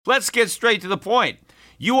Let's get straight to the point.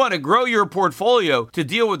 You want to grow your portfolio to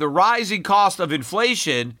deal with the rising cost of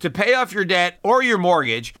inflation, to pay off your debt or your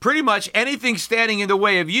mortgage, pretty much anything standing in the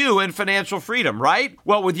way of you and financial freedom, right?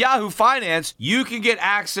 Well, with Yahoo Finance, you can get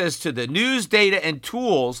access to the news, data, and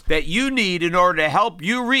tools that you need in order to help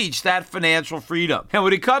you reach that financial freedom. And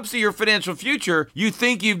when it comes to your financial future, you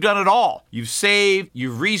think you've done it all. You've saved,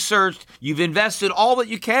 you've researched, you've invested all that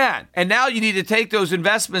you can. And now you need to take those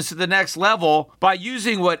investments to the next level by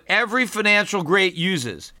using what every financial great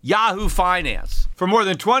uses. Yahoo Finance. For more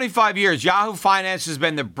than 25 years, Yahoo Finance has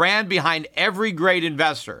been the brand behind every great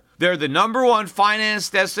investor. They're the #1 finance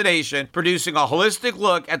destination, producing a holistic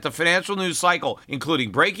look at the financial news cycle,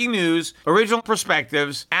 including breaking news, original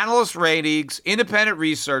perspectives, analyst ratings, independent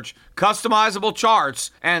research, customizable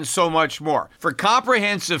charts, and so much more. For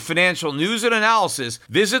comprehensive financial news and analysis,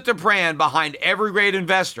 visit the brand behind every great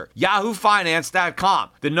investor, yahoofinance.com,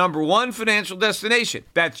 the #1 financial destination.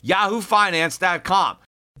 That's yahoofinance.com.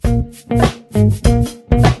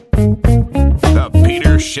 The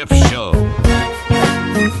Peter Schiff Show.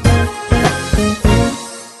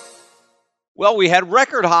 Well, we had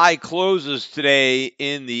record high closes today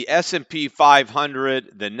in the S&P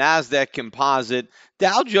 500, the NASDAQ Composite.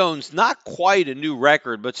 Dow Jones, not quite a new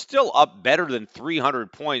record, but still up better than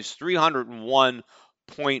 300 points,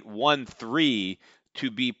 301.13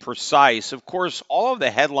 to be precise. Of course, all of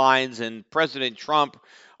the headlines and President Trump,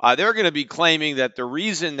 they're going to be claiming that the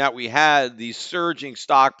reason that we had these surging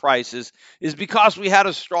stock prices is because we had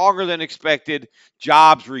a stronger than expected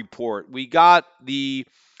jobs report. We got the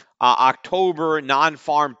October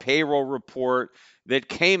non-farm payroll report that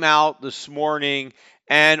came out this morning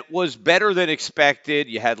and was better than expected.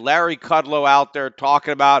 You had Larry Kudlow out there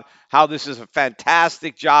talking about how this is a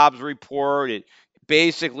fantastic jobs report. It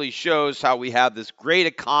basically shows how we have this great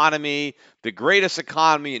economy, the greatest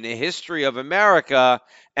economy in the history of America,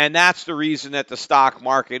 and that's the reason that the stock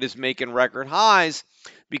market is making record highs,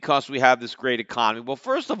 because we have this great economy. Well,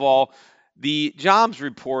 first of all, the jobs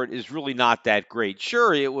report is really not that great.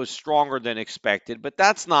 Sure, it was stronger than expected, but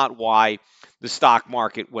that's not why the stock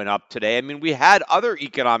market went up today. I mean, we had other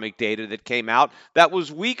economic data that came out that was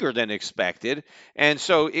weaker than expected, and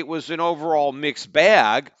so it was an overall mixed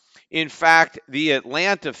bag. In fact, the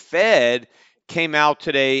Atlanta Fed came out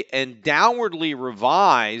today and downwardly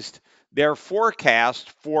revised their forecast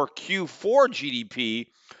for Q4 GDP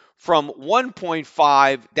from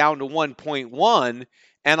 1.5 down to 1.1.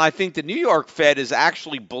 And I think the New York Fed is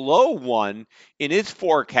actually below 1 in its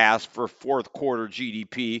forecast for fourth quarter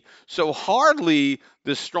GDP. So hardly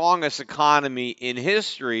the strongest economy in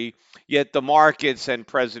history, yet the markets and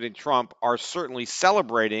President Trump are certainly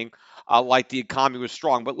celebrating like the economy was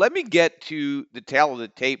strong. But let me get to the tail of the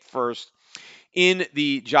tape first in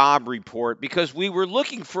the job report, because we were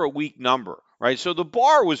looking for a weak number, right? So the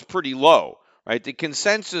bar was pretty low. Right, the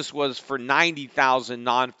consensus was for 90,000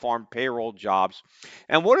 non-farm payroll jobs.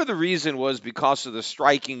 And one of the reasons was because of the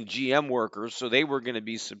striking GM workers, so they were going to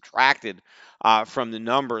be subtracted from the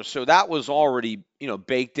numbers. So that was already,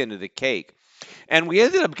 baked into the cake. And we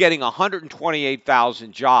ended up getting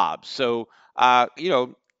 128,000 jobs. So,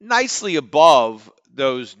 nicely above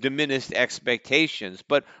those diminished expectations.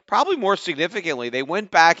 But probably more significantly, they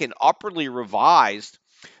went back and upwardly revised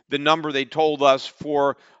the number they told us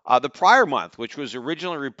for the prior month, which was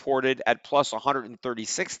originally reported at plus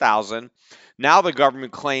 136,000. Now the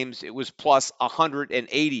government claims it was plus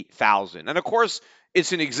 180,000. And of course,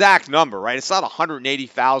 it's an exact number, right? It's not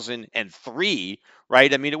 180,003,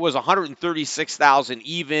 right? I mean, it was 136,000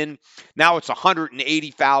 even. Now it's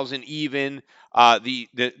 180,000 even.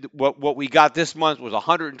 What we got this month was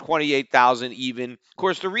 128,000 even. Of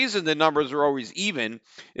course, the reason the numbers are always even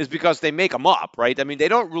is because they make them up, right? I mean, they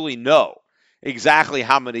don't really know exactly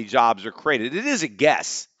how many jobs are created. It is a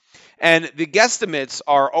guess. And the guesstimates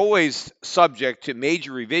are always subject to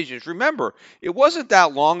major revisions. Remember, it wasn't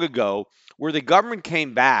that long ago where the government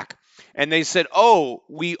came back and they said, oh,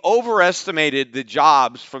 we overestimated the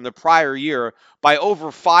jobs from the prior year by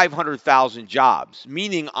over 500,000 jobs,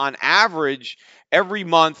 meaning on average, every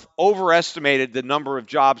month overestimated the number of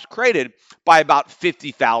jobs created by about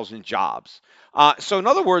 50,000 jobs. So in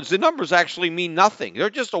other words, the numbers actually mean nothing. They're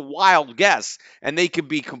just a wild guess, and they could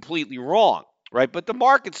be completely wrong, right? But the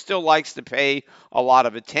market still likes to pay a lot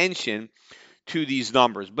of attention to these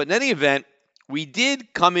numbers. But in any event, we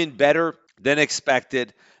did come in better than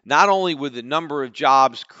expected, not only with the number of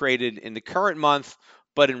jobs created in the current month,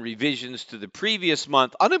 but in revisions to the previous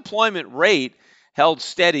month. Unemployment rate held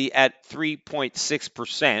steady at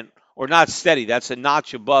 3.6%, or not steady, that's a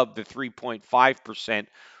notch above the 3.5%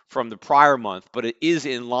 from the prior month, but it is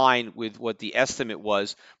in line with what the estimate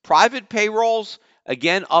was. Private payrolls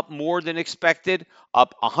again, up more than expected,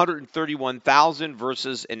 up 131,000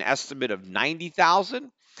 versus an estimate of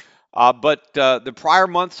 90,000. But the prior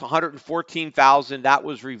month's 114,000, that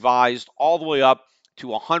was revised all the way up to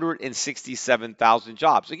 167,000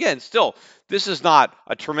 jobs. Again, still, this is not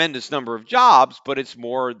a tremendous number of jobs, but it's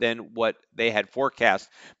more than what they had forecast.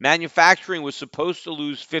 Manufacturing was supposed to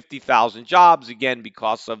lose 50,000 jobs, again,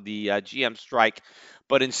 because of the GM strike,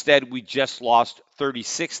 but instead we just lost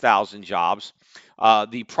 36,000 jobs.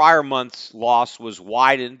 The prior month's loss was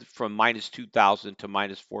widened from minus 2,000 to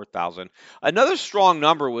minus 4,000. Another strong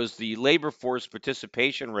number was the labor force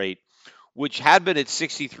participation rate, which had been at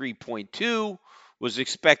 63.2, was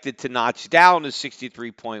expected to notch down to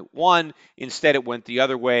 63.1. Instead, it went the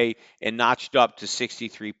other way and notched up to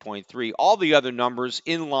 63.3. All the other numbers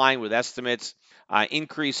in line with estimates.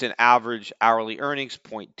 Increase in average hourly earnings,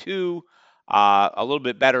 0.2, a little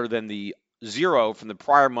bit better than the 0 from the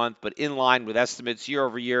prior month, but in line with estimates. Year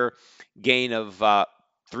over year gain of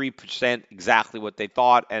 3%, exactly what they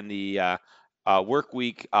thought, and the work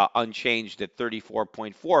week unchanged at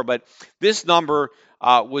 34.4. But this number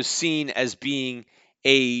was seen as being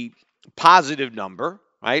a positive number,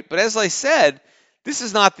 right? But as I said, this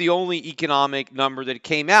is not the only economic number that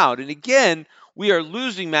came out. And again, we are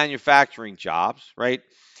losing manufacturing jobs, right?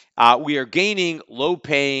 We are gaining low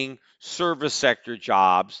paying service sector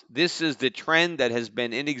jobs. This is the trend that has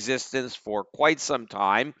been in existence for quite some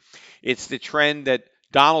time. It's the trend that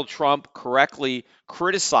Donald Trump correctly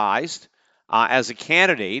criticized as a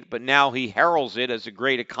candidate, but now he heralds it as a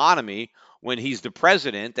great economy when he's the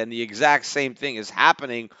president. And the exact same thing is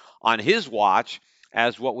happening on his watch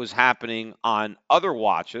as what was happening on other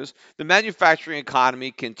watches. The manufacturing economy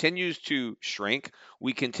continues to shrink.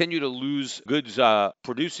 We continue to lose goods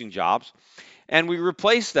producing jobs, and we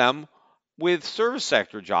replace them with service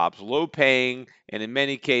sector jobs, low paying, and in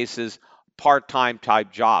many cases, part-time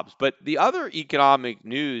type jobs. But the other economic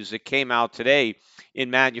news that came out today in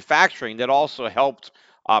manufacturing that also helped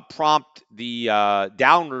prompt the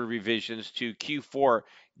downward revisions to Q4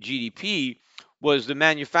 GDP was the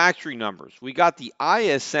manufacturing numbers. We got the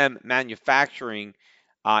ISM manufacturing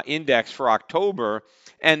index for October,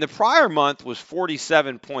 and the prior month was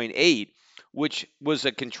 47.8, which was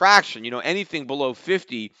a contraction. Anything below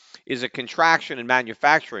 50 is a contraction in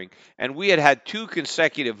manufacturing. And we had 2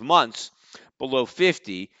 consecutive months below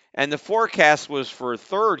 50. And the forecast was for a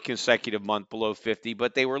third consecutive month below 50,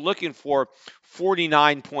 but they were looking for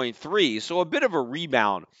 49.3. So a bit of a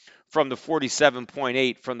rebound from the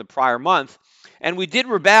 47.8 from the prior month. And we did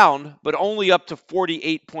rebound, but only up to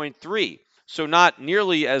 48.3. So not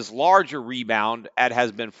nearly as large a rebound as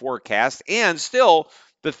has been forecast, and still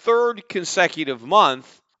the third consecutive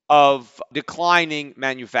month of declining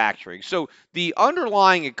manufacturing. So the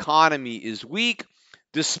underlying economy is weak,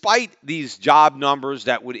 despite these job numbers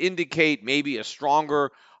that would indicate maybe a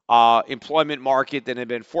stronger employment market than had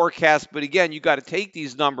been forecast. But again, you got to take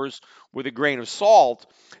these numbers with a grain of salt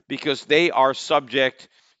because they are subject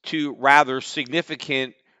to rather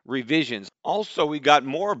significant revisions. Also, we got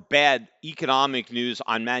more bad economic news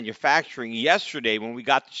on manufacturing yesterday when we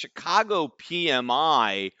got the Chicago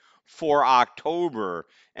PMI for October,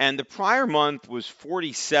 and the prior month was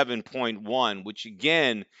 47.1, which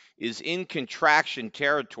again is in contraction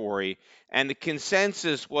territory, and the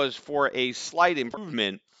consensus was for a slight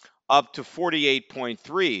improvement up to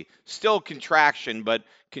 48.3. Still contraction, but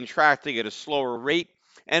contracting at a slower rate.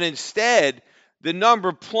 And instead, the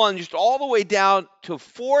number plunged all the way down to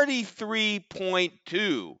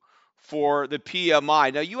 43.2 for the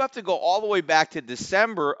PMI. Now, you have to go all the way back to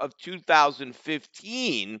December of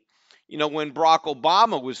 2015, when Barack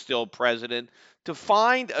Obama was still president, to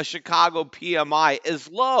find a Chicago PMI as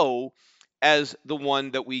low as the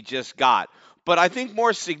one that we just got. But I think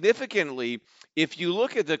more significantly, if you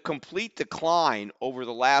look at the complete decline over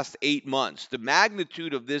the last 8 months, the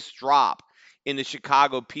magnitude of this drop in the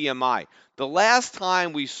Chicago PMI, the last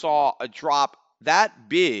time we saw a drop that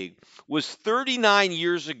big was 39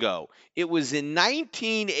 years ago. It was in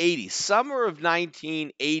 1980, summer of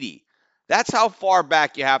 1980. That's how far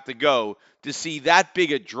back you have to go to see that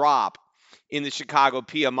big a drop in the Chicago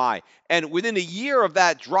PMI. And within a year of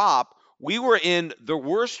that drop, we were in the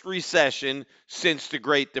worst recession since the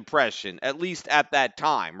Great Depression, at least at that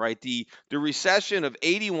time, right? The recession of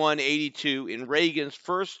 81, 82 in Reagan's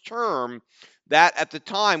first term, that at the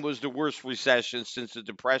time was the worst recession since the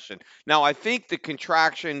Depression. Now, I think the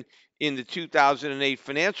contraction in the 2008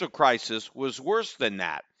 financial crisis was worse than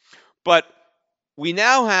that. But we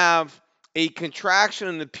now have a contraction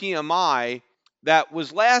in the PMI that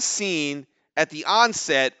was last seen at the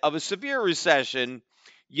onset of a severe recession,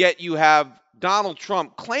 yet you have Donald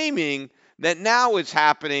Trump claiming that now it's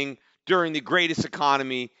happening during the greatest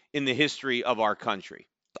economy in the history of our country.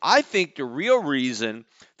 I think the real reason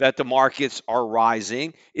that the markets are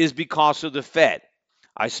rising is because of the Fed.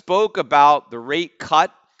 I spoke about the rate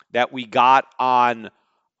cut that we got on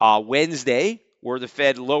Wednesday, where the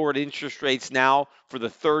Fed lowered interest rates now for the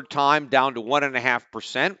third time down to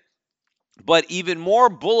 1.5%. But even more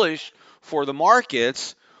bullish for the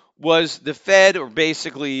markets was the Fed, or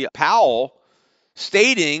basically Powell,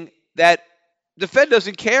 stating that the Fed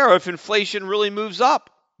doesn't care if inflation really moves up.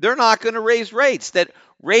 They're not going to raise rates, that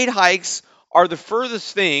rate hikes are the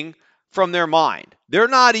furthest thing from their mind. They're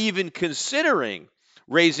not even considering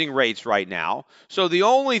raising rates right now. So the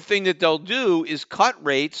only thing that they'll do is cut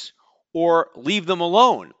rates or leave them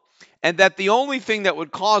alone. And that the only thing that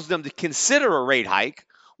would cause them to consider a rate hike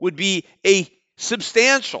would be a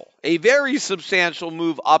very substantial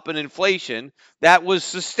move up in inflation that was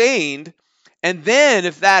sustained. And then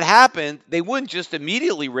if that happened, they wouldn't just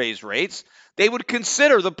immediately raise rates. They would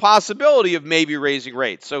consider the possibility of maybe raising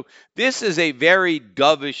rates. So this is a very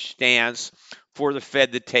dovish stance for the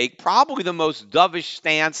Fed to take, probably the most dovish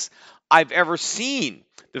stance I've ever seen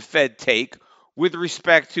the Fed take with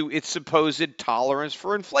respect to its supposed tolerance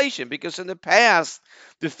for inflation. Because in the past,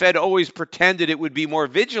 the Fed always pretended it would be more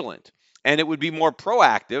vigilant and it would be more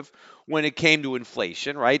proactive when it came to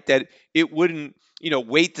inflation, right? That it wouldn't,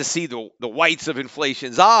 wait to see the whites of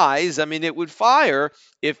inflation's eyes. I mean, it would fire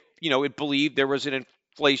if, it believed there was an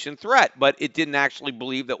inflation threat, but it didn't actually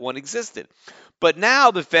believe that one existed. But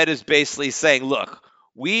now the Fed is basically saying, look,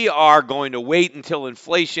 we are going to wait until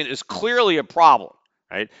inflation is clearly a problem,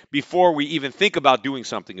 right, before we even think about doing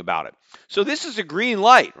something about it. So this is a green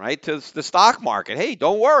light, right, to the stock market. Hey,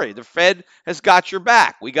 don't worry. The Fed has got your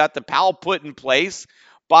back. We got the Powell put in place.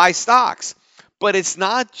 Buy stocks. But it's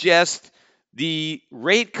not just the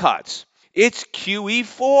rate cuts. It's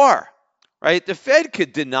QE4, right? The Fed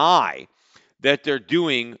could deny that they're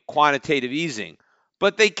doing quantitative easing,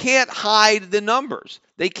 but they can't hide the numbers.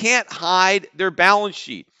 They can't hide their balance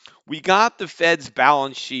sheet. We got the Fed's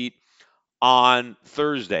balance sheet on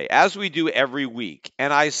Thursday, as we do every week.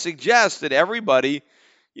 And I suggest that everybody,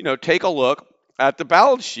 take a look at the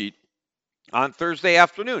balance sheet on Thursday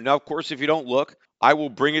afternoon. Now, of course, if you don't look, I will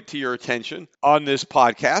bring it to your attention on this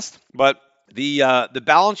podcast. But the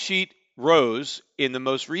balance sheet rose in the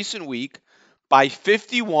most recent week by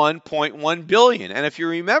 $51.1 billion. And if you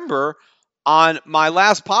remember, on my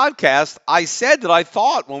last podcast, I said that I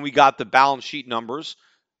thought when we got the balance sheet numbers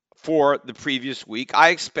for the previous week, I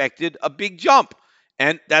expected a big jump.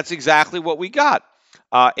 And that's exactly what we got.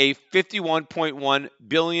 A $51.1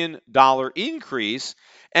 billion increase.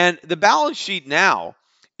 And the balance sheet now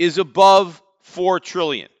is above $4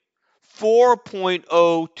 trillion.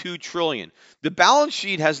 $4.02 trillion. The balance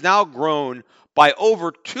sheet has now grown by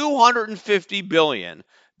over $250 billion.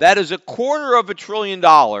 That is $250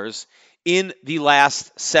 billion in the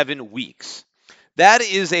last 7 weeks. That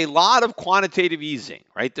is a lot of quantitative easing,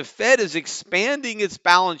 right? The Fed is expanding its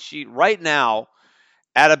balance sheet right now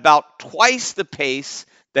at about twice the pace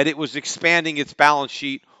that it was expanding its balance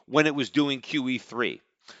sheet when it was doing QE3.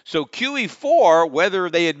 So QE4, whether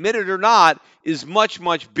they admit it or not, is much,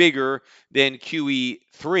 much bigger than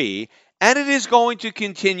QE3. And it is going to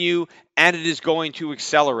continue and it is going to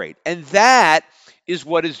accelerate. And that is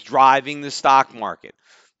what is driving the stock market.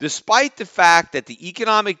 Despite the fact that the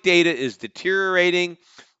economic data is deteriorating,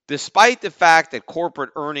 despite the fact that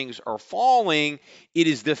corporate earnings are falling, it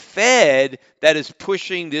is the Fed that is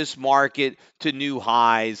pushing this market to new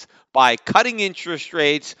highs by cutting interest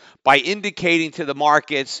rates, by indicating to the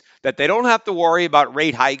markets that they don't have to worry about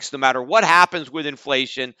rate hikes no matter what happens with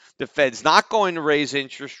inflation. The Fed's not going to raise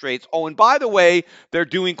interest rates. Oh, and by the way, they're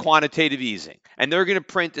doing quantitative easing, and they're going to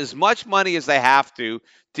print as much money as they have to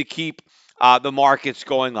keep the markets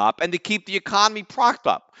going up and to keep the economy propped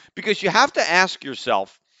up. Because you have to ask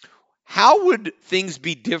yourself, how would things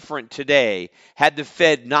be different today had the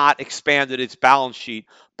Fed not expanded its balance sheet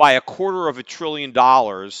by $250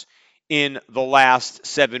 billion in the last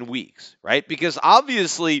 7 weeks, right? Because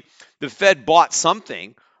obviously the Fed bought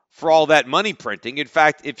something for all that money printing. In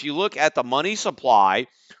fact, if you look at the money supply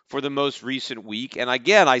for the most recent week, and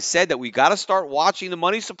again, I said that we got to start watching the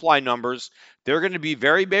money supply numbers. They're going to be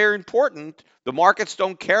very, very important. The markets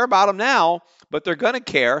don't care about them now, but they're going to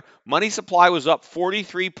care. Money supply was up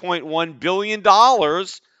 $43.1 billion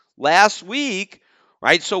last week,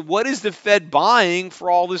 right? So what is the Fed buying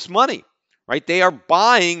for all this money, right? They are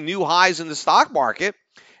buying new highs in the stock market,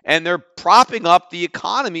 and they're propping up the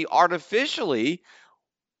economy artificially.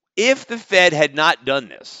 If the Fed had not done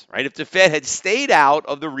this, right? If the Fed had stayed out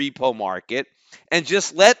of the repo market and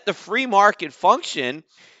just let the free market function,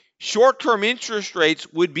 short-term interest rates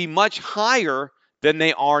would be much higher than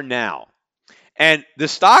they are now. And the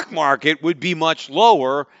stock market would be much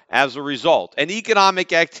lower as a result. And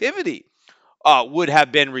economic activity would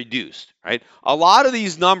have been reduced, right? A lot of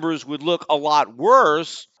these numbers would look a lot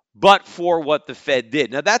worse but for what the Fed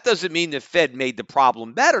did. Now, that doesn't mean the Fed made the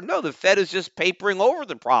problem better. No, the Fed is just papering over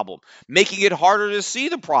the problem, making it harder to see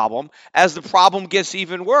the problem as the problem gets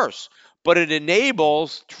even worse. But it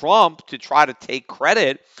enables Trump to try to take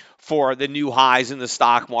credit for the new highs in the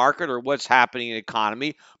stock market or what's happening in the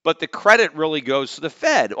economy. But the credit really goes to the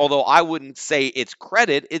Fed, although I wouldn't say it's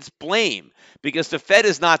credit, it's blame, because the Fed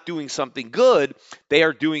is not doing something good. They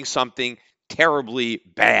are doing something terribly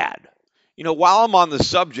bad. While I'm on the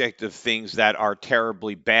subject of things that are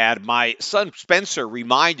terribly bad, my son Spencer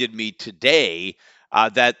reminded me today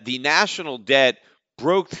that the national debt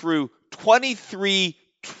broke through $23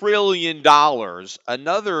 trillion,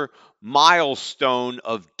 another milestone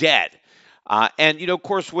of debt. And of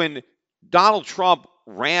course, when Donald Trump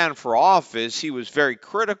ran for office, he was very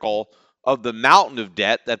critical of the mountain of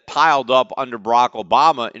debt that piled up under Barack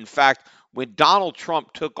Obama. In fact, when Donald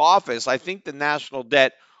Trump took office, I think the national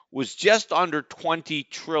debt was just under $20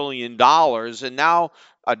 trillion. And now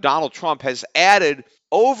Donald Trump has added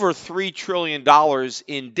over $3 trillion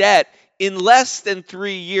in debt in less than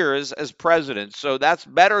 3 years as president. So that's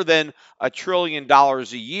better than $1 trillion a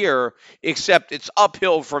year, except it's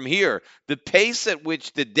uphill from here. The pace at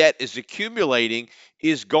which the debt is accumulating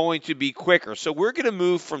is going to be quicker. So we're going to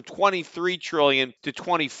move from 23 trillion to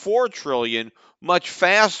 24 trillion much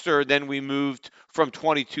faster than we moved from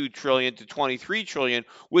 22 trillion to 23 trillion,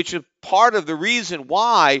 which is part of the reason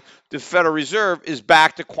why the Federal Reserve is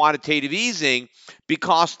back to quantitative easing,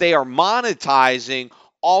 because they are monetizing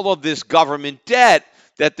all of this government debt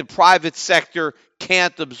that the private sector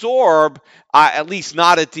can't absorb, at least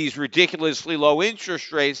not at these ridiculously low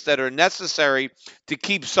interest rates that are necessary to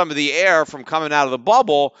keep some of the air from coming out of the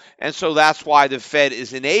bubble. And so that's why the Fed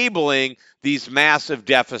is enabling these massive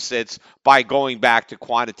deficits by going back to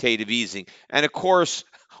quantitative easing. And of course,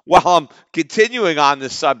 while I'm continuing on the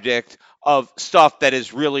subject of stuff that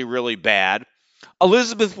is really, really bad,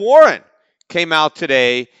 Elizabeth Warren came out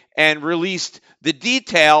today and released the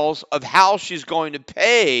details of how she's going to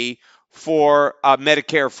pay for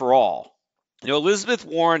Medicare for all. Elizabeth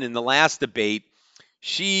Warren, in the last debate,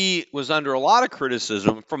 she was under a lot of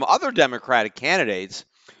criticism from other Democratic candidates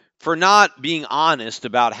for not being honest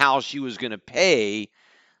about how she was going to pay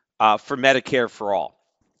for Medicare for all.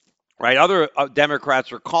 Right? Other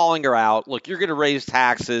Democrats are calling her out. Look, you're going to raise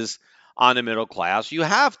taxes on the middle class. You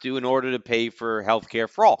have to in order to pay for health care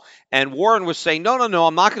for all. And Warren was saying, no,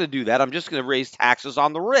 I'm not going to do that. I'm just going to raise taxes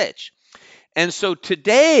on the rich. And so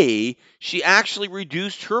today, she actually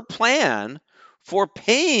reduced her plan for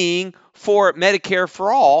paying for Medicare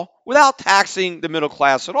for all without taxing the middle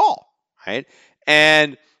class at all. Right?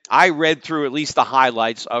 And I read through at least the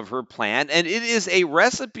highlights of her plan, and it is a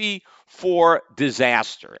recipe for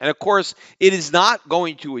disaster. And of course, it is not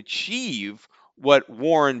going to achieve what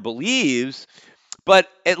Warren believes, but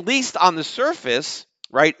at least on the surface,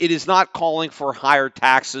 right, it is not calling for higher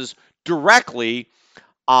taxes directly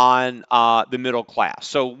on the middle class.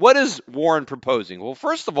 So what is Warren proposing? Well,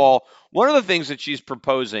 first of all, one of the things that she's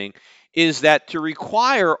proposing is that to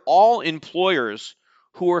require all employers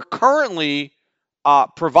who are currently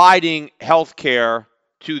providing health care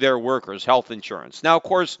to their workers, health insurance. Now, of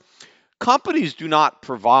course, companies do not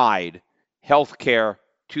provide health care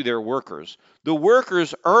to their workers. The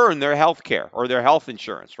workers earn their health care or their health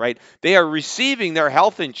insurance, right? They are receiving their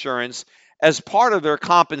health insurance as part of their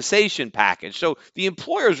compensation package. So the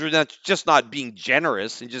employers are just not being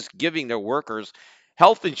generous and just giving their workers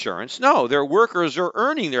health insurance. No, their workers are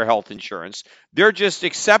earning their health insurance. They're just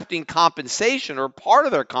accepting compensation or part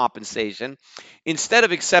of their compensation. Instead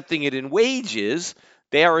of accepting it in wages,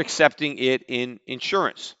 they are accepting it in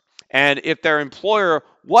insurance. And if their employer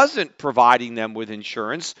wasn't providing them with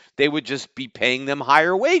insurance, they would just be paying them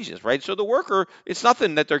higher wages, right? So the worker, it's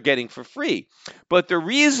nothing that they're getting for free. But the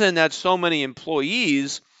reason that so many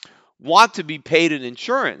employees want to be paid in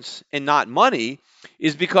insurance and not money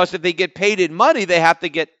is because if they get paid in money, they have to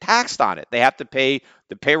get taxed on it. They have to pay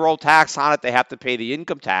the payroll tax on it. They have to pay the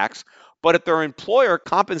income tax. But if their employer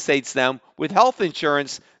compensates them with health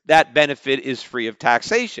insurance, that benefit is free of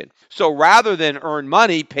taxation. So rather than earn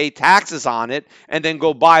money, pay taxes on it, and then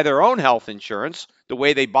go buy their own health insurance, the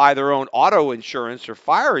way they buy their own auto insurance or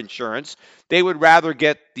fire insurance, they would rather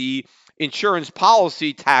get the insurance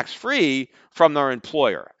policy tax-free from their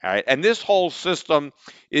employer. All right? And this whole system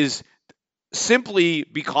is simply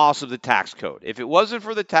because of the tax code. If it wasn't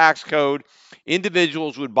for the tax code,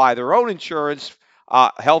 individuals would buy their own insurance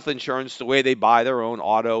health insurance the way they buy their own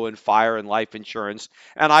auto and fire and life insurance.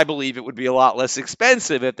 And I believe it would be a lot less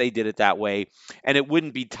expensive if they did it that way, and it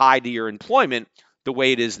wouldn't be tied to your employment the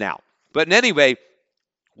way it is now. But in any way,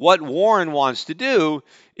 what Warren wants to do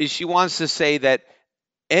is she wants to say that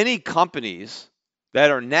any companies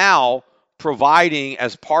that are now providing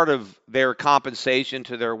as part of their compensation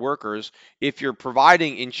to their workers, if you're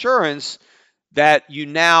providing insurance, that you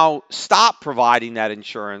now stop providing that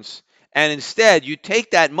insurance, and instead you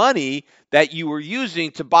take that money that you were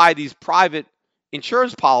using to buy these private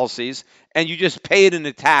insurance policies and you just pay it in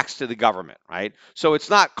a tax to the government, right? So it's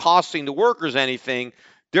not costing the workers anything.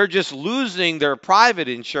 They're just losing their private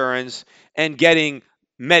insurance and getting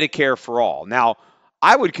Medicare for all. Now,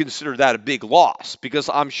 I would consider that a big loss because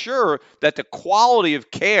I'm sure that the quality of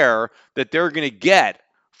care that they're going to get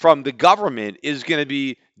from the government is going to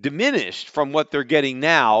be diminished from what they're getting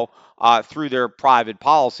now through their private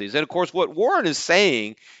policies. And of course, what Warren is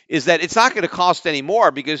saying is that it's not going to cost any more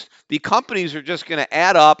because the companies are just going to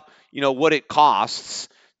add up, what it costs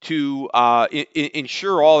to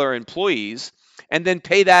insure all their employees and then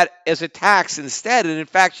pay that as a tax instead. And in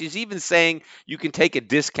fact, she's even saying you can take a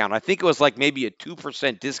discount. I think it was like maybe a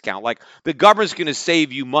 2% discount. Like the government's going to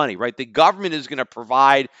save you money, right? The government is going to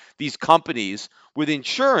provide these companies with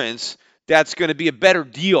insurance that's going to be a better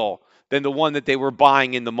deal than the one that they were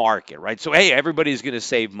buying in the market, right? So, hey, everybody's going to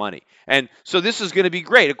save money. And so this is going to be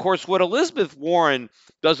great. Of course, what Elizabeth Warren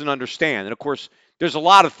doesn't understand, and of course, there's a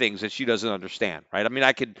lot of things that she doesn't understand, right? I mean,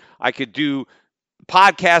 I could do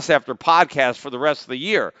podcast after podcast for the rest of the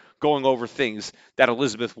year going over things that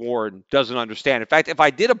Elizabeth Warren doesn't understand. In fact, if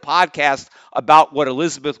I did a podcast about what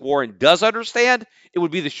Elizabeth Warren does understand, it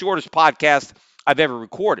would be the shortest podcast I've ever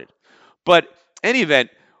recorded. But in any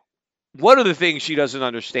event, one of the things she doesn't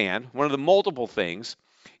understand, one of the multiple things,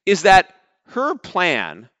 is that her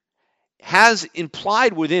plan has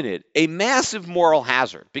implied within it a massive moral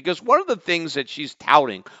hazard. Because one of the things that she's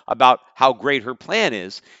touting about how great her plan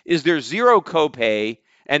is there's zero copay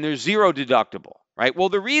and there's zero deductible, right? Well,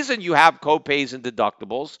 the reason you have copays and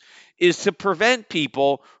deductibles is to prevent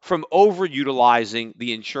people from overutilizing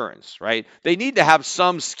the insurance, right? They need to have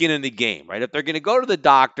some skin in the game, right? If they're going to go to the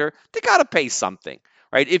doctor, they got to pay something,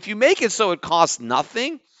 right? If you make it so it costs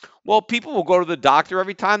nothing, well, people will go to the doctor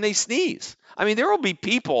every time they sneeze. I mean, there will be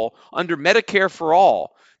people under Medicare for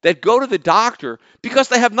All that go to the doctor because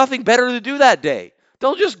they have nothing better to do that day.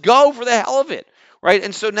 They'll just go for the hell of it, right?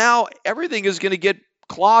 And so now everything is going to get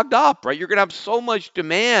clogged up, right? You're going to have so much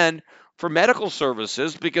demand for medical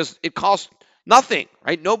services because it costs nothing,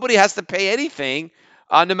 right? Nobody has to pay anything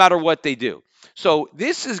no matter what they do. So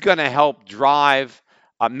this is going to help drive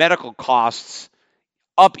medical costs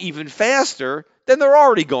up even faster than they're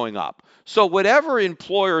already going up. So whatever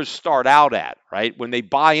employers start out at, right, when they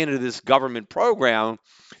buy into this government program,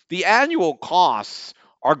 the annual costs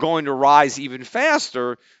are going to rise even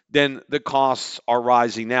faster than the costs are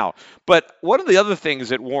rising now. But one of the other things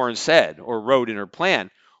that Warren said or wrote in her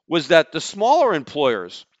plan was that the smaller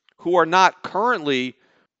employers who are not currently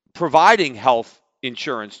providing health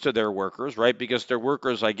insurance to their workers, right, because their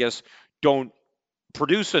workers, I guess, don't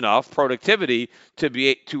produce enough productivity to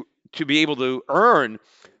be able to earn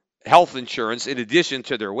health insurance in addition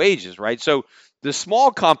to their wages, right? So the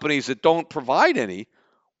small companies that don't provide any,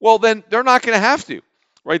 well, then they're not going to have to,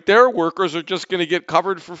 right? Their workers are just going to get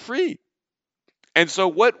covered for free. And so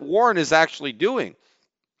what Warren is actually doing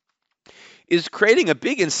is creating a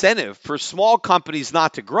big incentive for small companies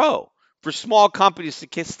not to grow, for small companies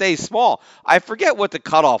to stay small. I forget what the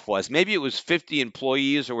cutoff was. Maybe it was 50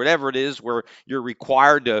 employees or whatever it is where you're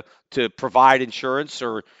required to provide insurance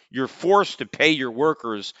or you're forced to pay your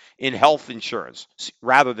workers in health insurance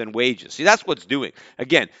rather than wages. See, that's what's doing.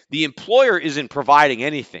 Again, the employer isn't providing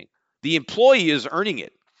anything. The employee is earning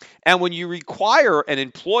it. And when you require an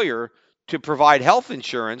employer to provide health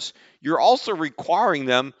insurance, you're also requiring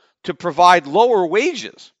them to provide lower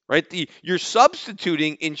wages, right? You're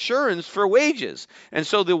substituting insurance for wages. And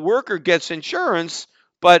so the worker gets insurance,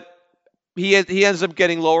 but he ends up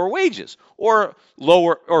getting lower wages or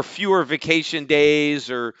fewer vacation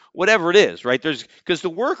days or whatever it is, right? Because the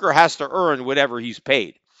worker has to earn whatever he's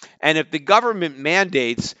paid. And if the government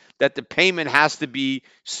mandates that the payment has to be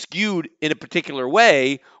skewed in a particular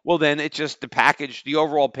way, well, then the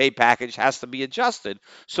overall pay package has to be adjusted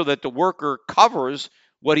so that the worker covers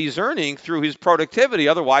what he's earning through his productivity.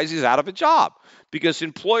 Otherwise, he's out of a job because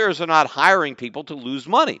employers are not hiring people to lose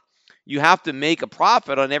money. You have to make a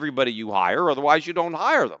profit on everybody you hire. Otherwise, you don't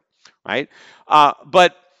hire them, right?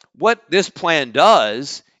 But what this plan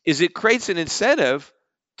does is it creates an incentive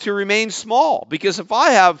to remain small because if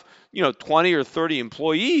I have 20 or 30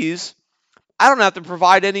 employees, I don't have to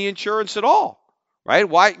provide any insurance at all, right?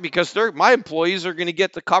 Why? Because my employees are going to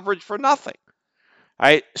get the coverage for nothing.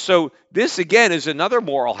 Right? So this again is another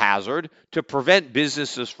moral hazard to prevent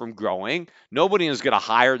businesses from growing. Nobody is going to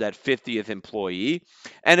hire that 50th employee,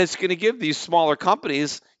 and it's going to give these smaller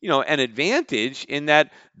companies, an advantage in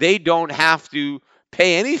that they don't have to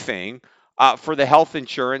pay anything for the health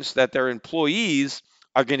insurance that their employees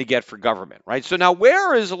are going to get for government, right? So now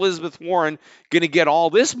where is Elizabeth Warren going to get all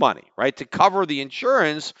this money, right, to cover the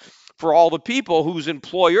insurance for all the people whose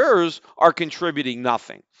employers are contributing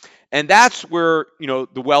nothing? And that's where,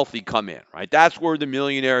 the wealthy come in, right? That's where the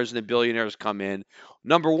millionaires and the billionaires come in.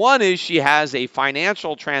 Number one is she has a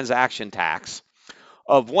financial transaction tax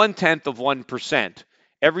of 0.1%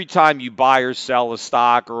 every time you buy or sell a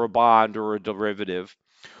stock or a bond or a derivative,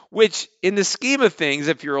 which in the scheme of things,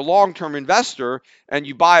 if you're a long-term investor and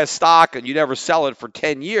you buy a stock and you never sell it for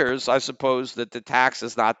 10 years, I suppose that the tax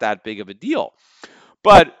is not that big of a deal.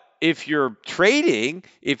 But if you're trading,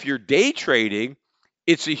 if you're day trading,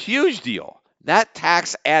 it's a huge deal. That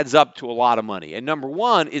tax adds up to a lot of money. And number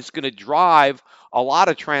one, it's going to drive a lot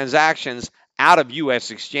of transactions out of U.S.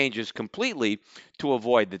 exchanges completely to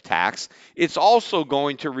avoid the tax. It's also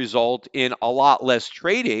going to result in a lot less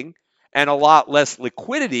trading and a lot less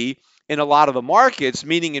liquidity in a lot of the markets,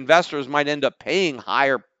 meaning investors might end up paying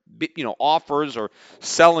higher, offers or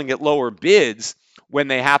selling at lower bids when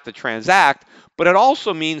they have to transact. But it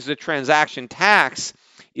also means the transaction tax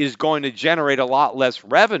is going to generate a lot less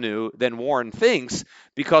revenue than Warren thinks,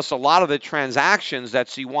 because a lot of the transactions that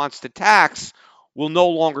she wants to tax will no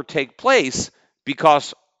longer take place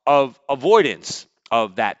because of avoidance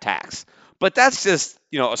of that tax. But that's just,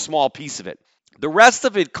 a small piece of it. The rest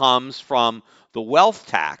of it comes from the wealth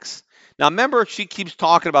tax. Now, remember, she keeps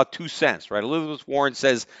talking about 2 cents, right? Elizabeth Warren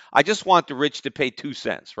says, I just want the rich to pay 2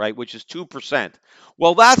 cents, right? Which is 2%.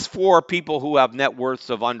 Well, that's for people who have net worths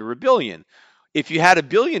of under $1 billion. If you had $1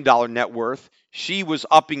 billion net worth, she was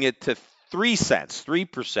upping it to 3 cents,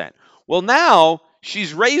 3%. Well, now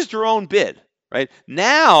she's raised her own bid, right?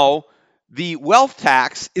 Now the wealth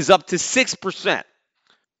tax is up to 6%. I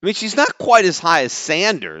mean, she's not quite as high as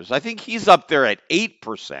Sanders. I think he's up there at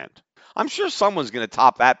 8%. I'm sure someone's going to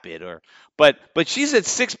top that bid, but she's at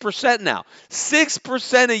 6% now.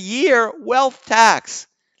 6% a year wealth tax.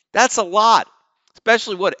 That's a lot.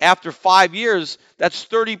 Especially after 5 years, that's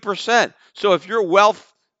 30%. So if your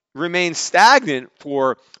wealth remains stagnant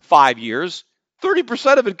for 5 years,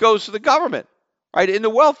 30% of it goes to the government, right, in the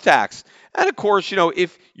wealth tax. And of course,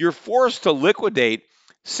 if you're forced to liquidate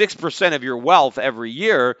 6% of your wealth every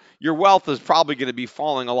year, your wealth is probably going to be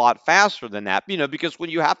falling a lot faster than that, because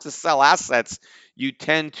when you have to sell assets, you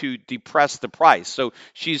tend to depress the price. So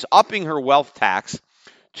she's upping her wealth tax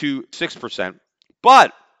to 6%.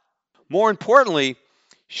 But more importantly,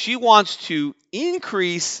 she wants to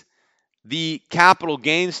increase the capital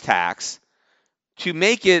gains tax to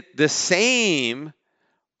make it the same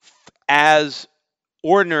as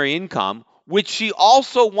ordinary income, which she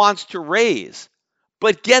also wants to raise.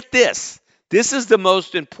 But get this, this is the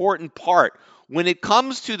most important part. When it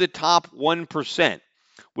comes to the top 1%,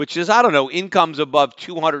 which is, incomes above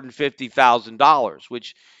 $250,000,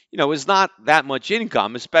 which is not that much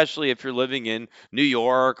income, especially if you're living in New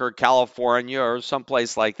York or California or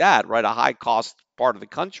someplace like that, right? A high cost part of the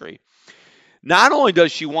country. Not only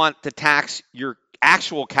does she want to tax your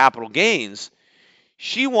actual capital gains,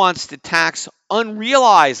 she wants to tax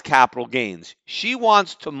unrealized capital gains. She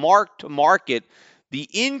wants to mark to market the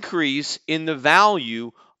increase in the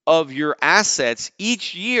value of your assets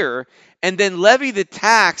each year and then levy the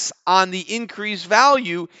tax on the increased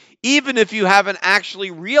value, even if you haven't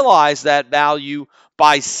actually realized that value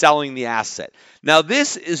by selling the asset. Now,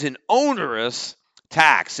 this is an onerous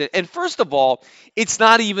tax. And first of all, it's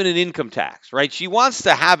not even an income tax, right? She wants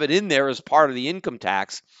to have it in there as part of the income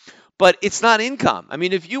tax, but it's not income. I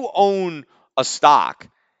mean, if you own a stock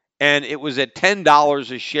and it was at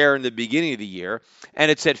 $10 a share in the beginning of the year, and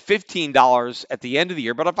it's at $15 at the end of the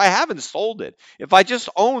year, but if I haven't sold it, if I just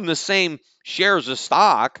own the same shares of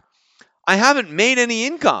stock, I haven't made any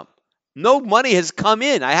income. No money has come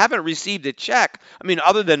in. I haven't received a check. I mean,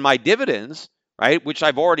 other than my dividends, right, which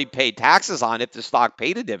I've already paid taxes on if the stock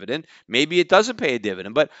paid a dividend. Maybe it doesn't pay a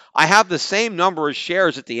dividend, but I have the same number of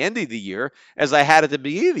shares at the end of the year as I had at the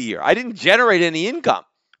beginning of the year. I didn't generate any income,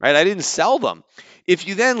 right? I didn't sell them. If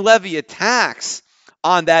you then levy a tax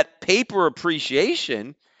on that paper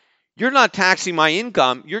appreciation, you're not taxing my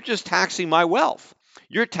income. You're just taxing my wealth.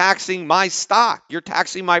 You're taxing my stock. You're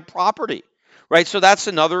taxing my property, right? So that's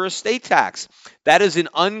another estate tax. That is an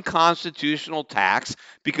unconstitutional tax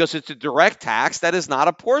because it's a direct tax that is not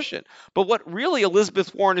a portion. But what really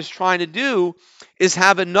Elizabeth Warren is trying to do is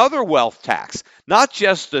have another wealth tax, not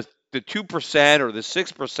just the 2% or the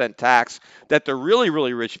 6% tax that the really,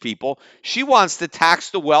 really rich people. She wants to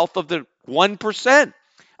tax the wealth of the 1%.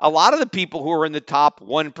 A lot of the people who are in the top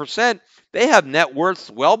 1%, they have net worths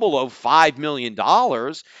well below $5 million,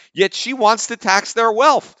 yet she wants to tax their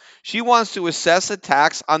wealth. She wants to assess a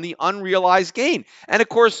tax on the unrealized gain. And of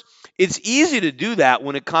course, it's easy to do that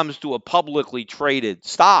when it comes to a publicly traded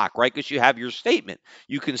stock, right? Because you have your statement.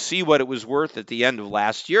 You can see what it was worth at the end of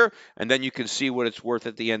last year, and then you can see what it's worth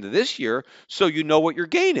at the end of this year, so you know what your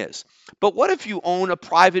gain is. But what if you own a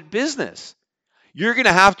private business? You're going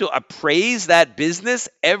to have to appraise that business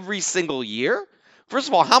every single year. First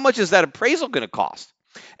of all, how much is that appraisal going to cost?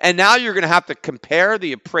 And now you're going to have to compare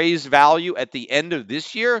the appraised value at the end of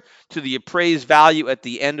this year to the appraised value at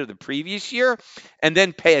the end of the previous year, and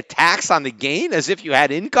then pay a tax on the gain as if you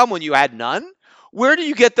had income when you had none. Where do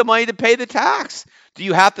you get the money to pay the tax? Do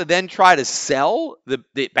you have to then try to sell the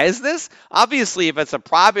business? Obviously, if it's a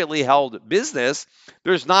privately held business,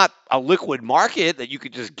 there's not a liquid market that you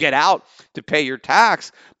could just get out to pay your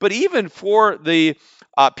tax. But even for the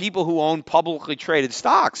people who own publicly traded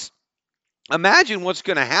stocks, imagine what's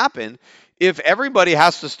going to happen if everybody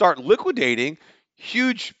has to start liquidating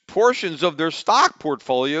huge portions of their stock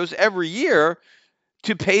portfolios every year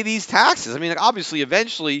to pay these taxes. I mean, obviously,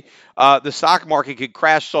 eventually, the stock market could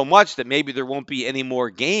crash so much that maybe there won't be any more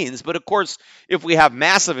gains. But of course, if we have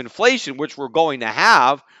massive inflation, which we're going to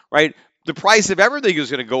have, right, the price of everything is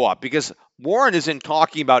going to go up because Warren isn't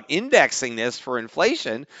talking about indexing this for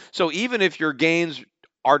inflation. So even if your gains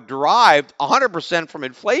are derived 100% from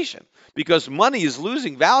inflation, because money is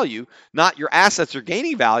losing value, not your assets are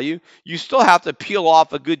gaining value, you still have to peel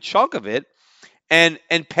off a good chunk of it and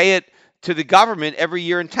pay it to the government every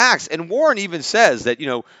year in tax. And Warren even says that,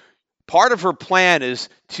 part of her plan is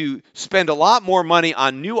to spend a lot more money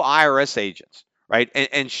on new IRS agents, right?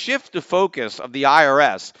 And shift the focus of the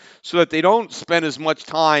IRS so that they don't spend as much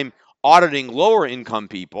time auditing lower income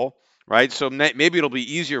people, right? So maybe it'll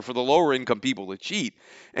be easier for the lower income people to cheat.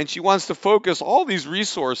 And she wants to focus all these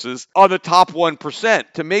resources on the top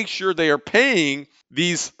 1% to make sure they are paying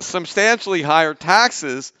these substantially higher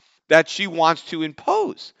taxes that she wants to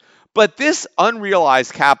impose. But this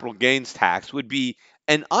unrealized capital gains tax would be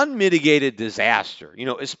an unmitigated disaster,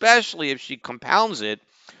 especially if she compounds it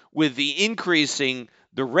with the increasing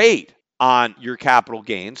the rate on your capital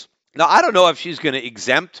gains. Now, I don't know if she's going to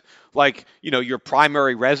exempt your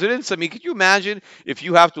primary residence. I mean, could you imagine if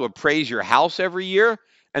you have to appraise your house every year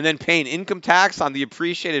and then pay an income tax on the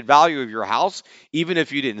appreciated value of your house, even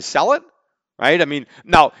if you didn't sell it? Right? I mean,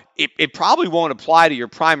 now, it probably won't apply to your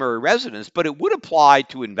primary residence, but it would apply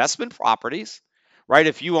to investment properties, right?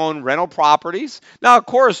 If you own rental properties. Now, of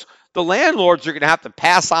course, the landlords are going to have to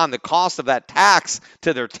pass on the cost of that tax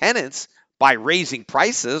to their tenants by raising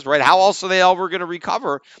prices, right? How else are they ever going to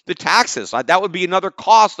recover the taxes? That would be another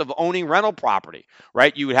cost of owning rental property,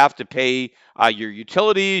 right? You would have to pay your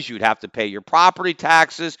utilities, you would have to pay your property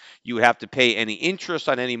taxes, you would have to pay any interest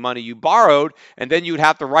on any money you borrowed, and then you would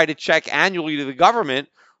have to write a check annually to the government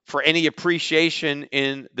for any appreciation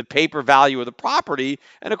in the paper value of the property.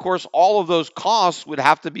 And of course, all of those costs would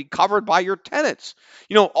have to be covered by your tenants.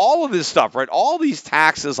 All of this stuff, right? All these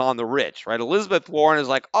taxes on the rich, right? Elizabeth Warren is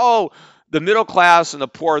like, oh, the middle class and the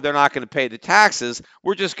poor, they're not going to pay the taxes.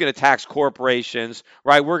 We're just going to tax corporations,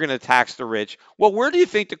 right? We're going to tax the rich. Well, where do you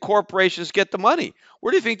think the corporations get the money?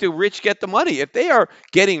 Where do you think the rich get the money? If they are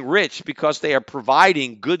getting rich because they are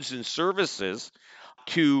providing goods and services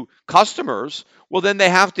to customers, well, then they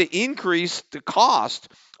have to increase the cost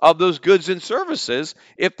of those goods and services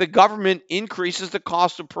if the government increases the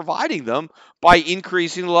cost of providing them by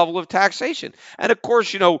increasing the level of taxation. And of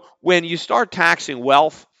course, when you start taxing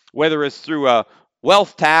wealth, whether it's through a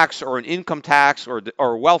wealth tax or an income tax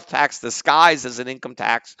or wealth tax disguised as an income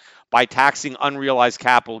tax by taxing unrealized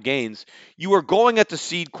capital gains, you are going at the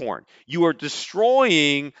seed corn. You are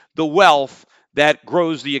destroying the wealth that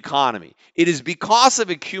grows the economy. It is because of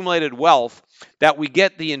accumulated wealth that we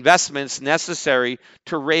get the investments necessary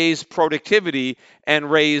to raise productivity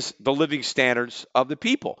and raise the living standards of the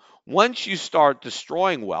people. Once you start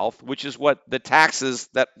destroying wealth, which is what the taxes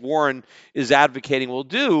that Warren is advocating will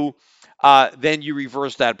do, then you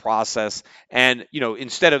reverse that process. And,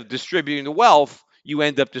 instead of distributing the wealth, you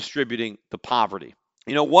end up distributing the poverty.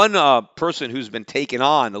 One person who's been taken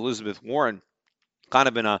on Elizabeth Warren kind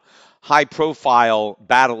of in a high-profile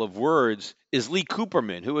battle of words is Lee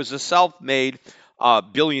Cooperman, who is a self-made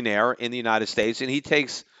billionaire in the United States, and he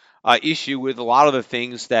takes issue with a lot of the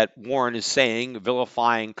things that Warren is saying,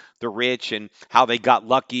 vilifying the rich and how they got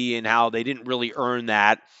lucky and how they didn't really earn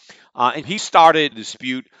that. And he started a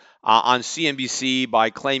dispute on CNBC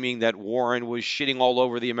by claiming that Warren was shitting all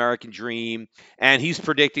over the American dream. And he's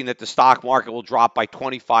predicting that the stock market will drop by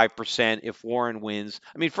 25% if Warren wins.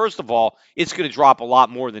 I mean, first of all, it's going to drop a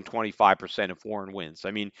lot more than 25% if Warren wins.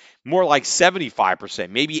 I mean, more like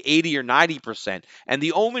 75%, maybe 80 or 90%. And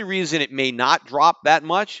the only reason it may not drop that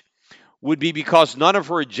much would be because none of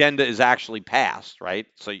her agenda is actually passed, right?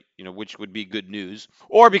 So, which would be good news.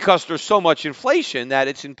 Or because there's so much inflation that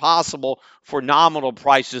it's impossible for nominal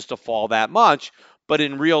prices to fall that much. But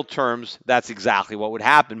in real terms, that's exactly what would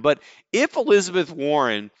happen. But if Elizabeth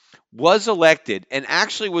Warren was elected and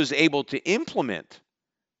actually was able to implement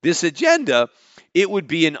this agenda, it would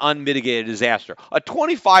be an unmitigated disaster. A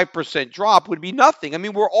 25% drop would be nothing. I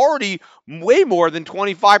mean, we're already way more than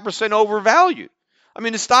 25% overvalued. I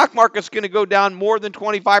mean, the stock market's going to go down more than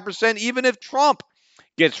 25% even if Trump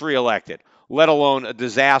gets reelected, let alone a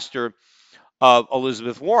disaster of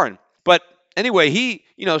Elizabeth Warren. But anyway, he,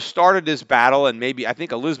 started this battle, and maybe I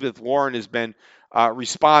think Elizabeth Warren has been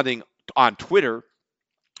responding on Twitter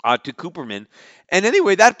to Cooperman. And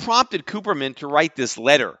anyway, that prompted Cooperman to write this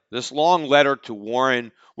letter, this long letter to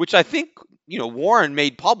Warren, which I think, Warren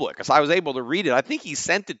made public because I was able to read it. I think he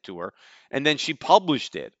sent it to her, and then she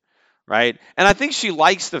published it. Right. And I think she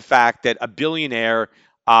likes the fact that a billionaire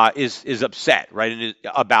is upset, right,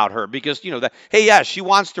 about her because, she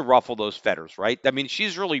wants to ruffle those feathers, right? I mean,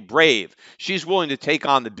 she's really brave. She's willing to take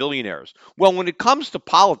on the billionaires. Well, when it comes to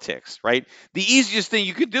politics, right, the easiest thing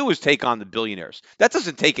you could do is take on the billionaires. That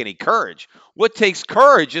doesn't take any courage. What takes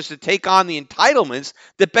courage is to take on the entitlements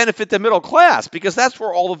that benefit the middle class because that's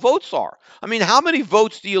where all the votes are. I mean, how many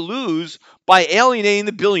votes do you lose by alienating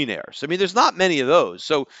the billionaires? I mean, there's not many of those.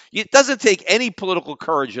 So it doesn't take any political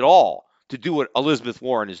courage at all to do what Elizabeth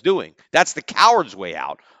Warren is doing. That's the coward's way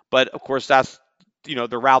out. But of course, that's,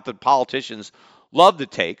 the route that politicians love to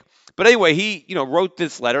take. But anyway, he, wrote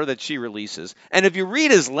this letter that she releases. And if you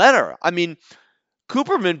read his letter, I mean,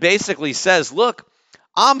 Cooperman basically says, look,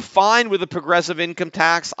 I'm fine with a progressive income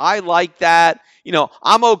tax. I like that.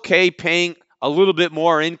 I'm okay paying a little bit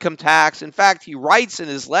more income tax. In fact, he writes in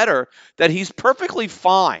his letter that he's perfectly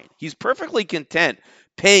fine. He's perfectly content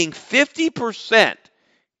paying 50%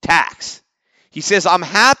 tax. He says, I'm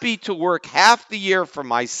happy to work half the year for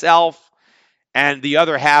myself and the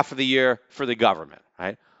other half of the year for the government,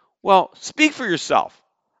 right? Well, speak for yourself.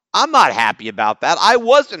 I'm not happy about that. I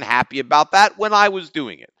wasn't happy about that when I was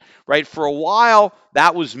doing it, right? For a while,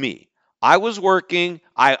 that was me. I was working.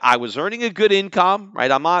 I was earning a good income,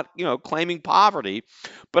 right? I'm not, claiming poverty,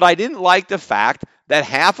 but I didn't like the fact that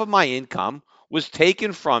half of my income was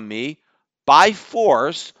taken from me by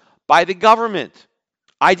force by the government.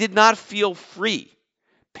 I did not feel free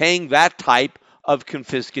paying that type of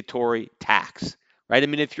confiscatory tax, right? I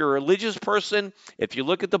mean, if you're a religious person, if you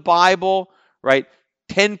look at the Bible, right,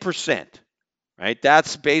 10%, right?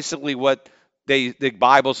 That's basically what the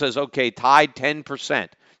Bible says, okay, tithe 10%.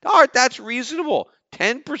 All right, that's reasonable.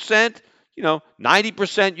 10%,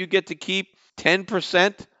 90% you get to keep,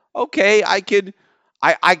 10%. Okay, I could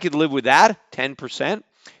live with that, 10%.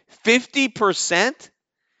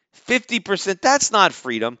 50%, that's not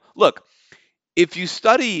freedom. Look, if you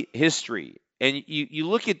study history and you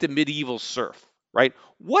look at the medieval serf, right?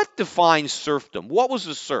 What defines serfdom? What was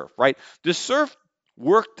a serf, right? The serf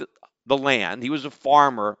worked the land. He was a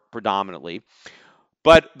farmer predominantly,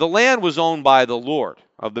 but the land was owned by the lord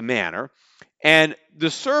of the manor, and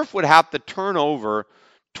the serf would have to turn over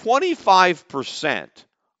 25%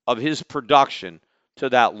 of his production to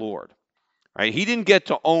that lord, right? He didn't get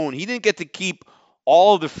to keep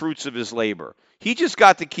all of the fruits of his labor. He just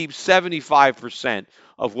got to keep 75%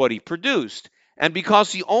 of what he produced. And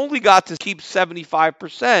because he only got to keep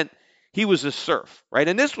 75%, he was a serf, right?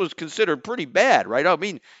 And this was considered pretty bad, right? I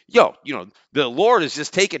mean, the Lord is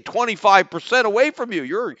just taking 25% away from you.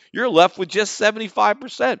 You're left with just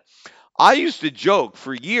 75%. I used to joke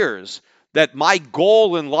for years that my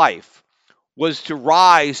goal in life was to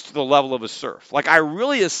rise to the level of a serf. Like I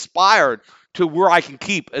really aspired to where I can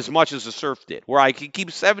keep as much as a serf did, where I can keep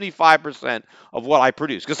 75% of what I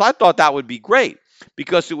produce. Because I thought that would be great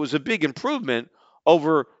because it was a big improvement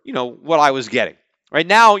over, what I was getting. Right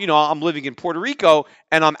now, I'm living in Puerto Rico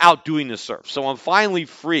and I'm outdoing the serf. So I'm finally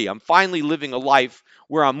free. I'm finally living a life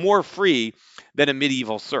where I'm more free than a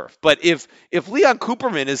medieval serf. But if Leon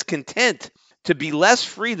Cooperman is content to be less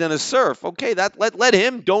free than a serf, okay, let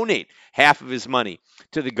him donate half of his money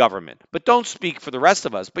to the government. But don't speak for the rest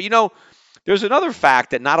of us. But There's another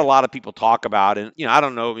fact that not a lot of people talk about, and I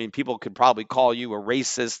don't know. I mean, people could probably call you a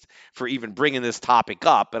racist for even bringing this topic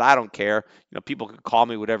up, but I don't care. People can call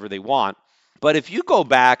me whatever they want. But if you go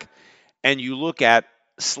back and you look at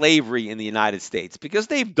slavery in the United States, because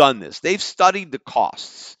they've done this, they've studied the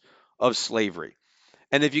costs of slavery.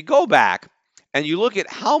 And if you go back and you look at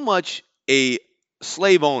how much a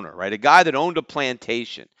slave owner, right, a guy that owned a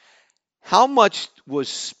plantation, how much was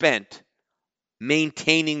spent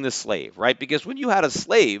maintaining the slave, right? Because when you had a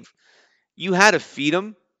slave, you had to feed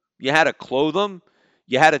them, you had to clothe them,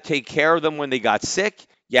 you had to take care of them when they got sick,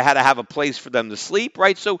 you had to have a place for them to sleep,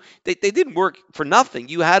 right? So they didn't work for nothing.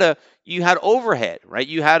 You had overhead, right?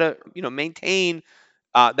 You had to maintain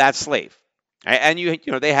that slave. And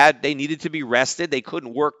they needed to be rested. They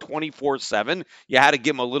couldn't work 24/7. You had to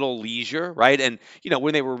give them a little leisure, right? And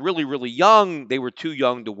when they were really, really young, they were too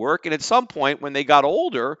young to work. And at some point when they got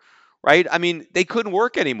older, right? I mean, they couldn't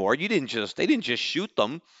work anymore. They didn't just shoot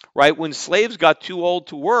them, right? When slaves got too old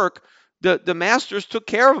to work, the masters took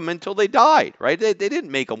care of them until they died, right? They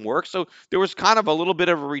didn't make them work. So there was kind of a little bit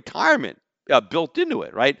of a retirement built into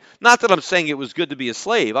it, right? Not that I'm saying it was good to be a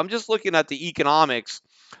slave. I'm just looking at the economics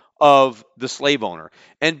of the slave owner.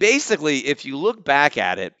 And basically, if you look back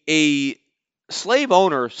at it, a slave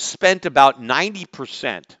owner spent about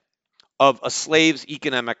 90% of a slave's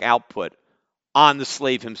economic output on the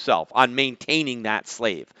slave himself, on maintaining that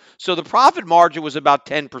slave. So the profit margin was about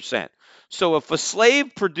 10%. So if a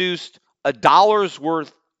slave produced $1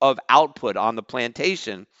 worth of output on the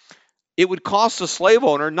plantation, it would cost the slave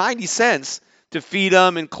owner 90 cents to feed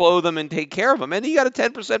them and clothe them and take care of them, and he got a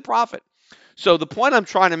 10% profit. So the point I'm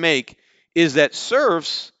trying to make is that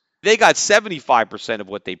serfs, they got 75% of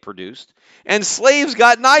what they produced, and slaves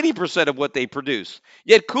got 90% of what they produced.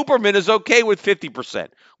 Yet Cooperman is okay with 50%,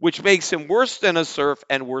 which makes him worse than a serf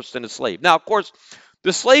and worse than a slave. Now, of course,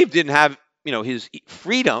 the slave didn't have his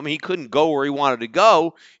freedom. He couldn't go where he wanted to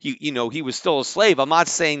go. He was still a slave. I'm not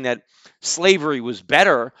saying that slavery was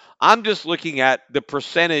better. I'm just looking at the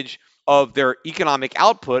percentage of their economic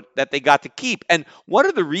output that they got to keep. And one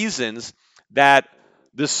of the reasons that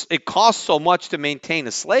it cost so much to maintain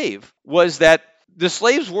a slave was that the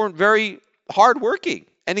slaves weren't very hardworking.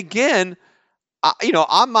 And again,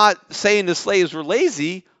 I'm not saying the slaves were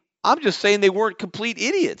lazy. I'm just saying they weren't complete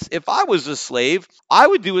idiots. If I was a slave, I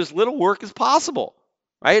would do as little work as possible,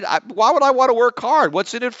 right? Why would I want to work hard?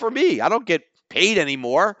 What's in it for me? I don't get paid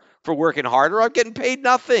anymore for working harder. I'm getting paid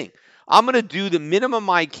nothing. I'm going to do the minimum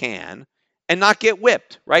I can and not get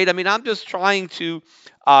whipped, right? I mean, I'm just trying to,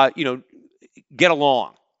 get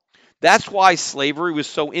along. That's why slavery was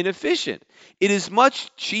so inefficient. It is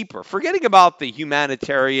much cheaper, forgetting about the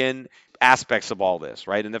humanitarian aspects of all this,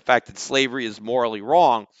 right? And the fact that slavery is morally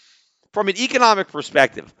wrong. From an economic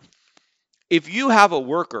perspective, if you have a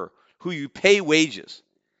worker who you pay wages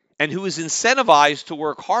and who is incentivized to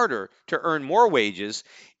work harder to earn more wages,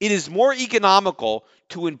 it is more economical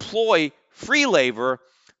to employ free labor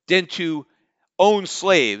than to own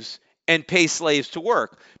slaves and pay slaves to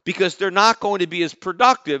work, because they're not going to be as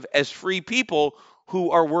productive as free people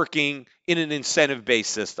who are working in an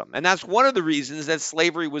incentive-based system. And that's one of the reasons that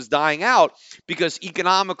slavery was dying out, because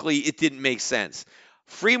economically it didn't make sense.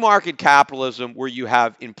 Free market capitalism, where you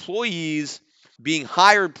have employees being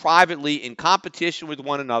hired privately in competition with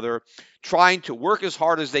one another, trying to work as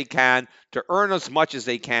hard as they can to earn as much as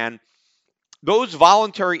they can, those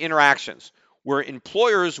voluntary interactions where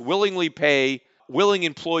employers willingly pay willing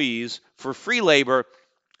employees for free labor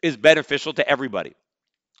is beneficial to everybody.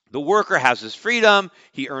 The worker has his freedom,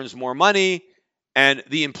 he earns more money, and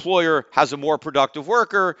the employer has a more productive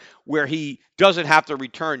worker where he doesn't have to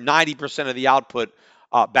return 90% of the output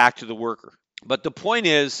back to the worker. But the point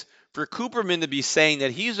is, for Cooperman to be saying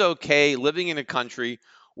that he's okay living in a country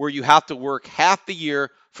where you have to work half the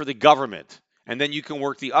year for the government and then you can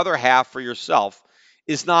work the other half for yourself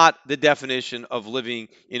is not the definition of living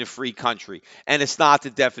in a free country. And it's not the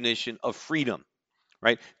definition of freedom,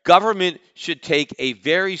 right? Government should take a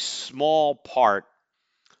very small part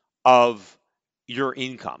of your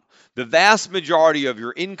income. The vast majority of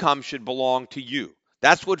your income should belong to you.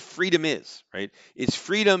 That's what freedom is, right? It's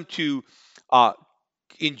freedom to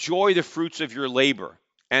enjoy the fruits of your labor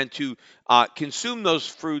and to consume those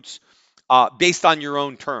fruits based on your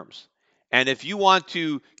own terms. And if you want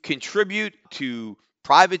to contribute to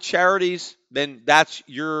private charities, then that's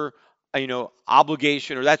your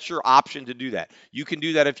obligation, or that's your option to do that. You can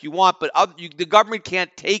do that if you want, but the government can't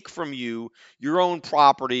take from you your own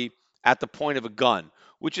property at the point of a gun,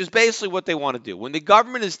 which is basically what they want to do. When the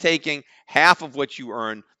government is taking half of what you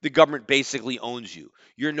earn, the government basically owns you.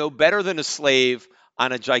 You're no better than a slave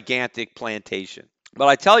on a gigantic plantation. But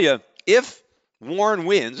I tell you, if Warren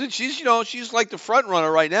wins, and she's like the front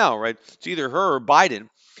runner right now, right? It's either her or Biden.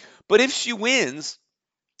 But if she wins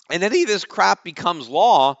and any of this crap becomes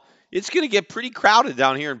law, it's going to get pretty crowded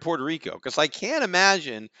down here in Puerto Rico because I can't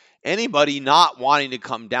imagine anybody not wanting to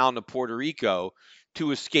come down to Puerto Rico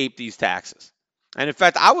to escape these taxes. And in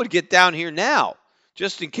fact, I would get down here now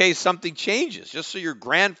just in case something changes, just so you're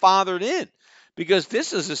grandfathered in, because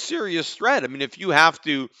this is a serious threat. I mean, if you have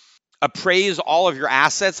to appraise all of your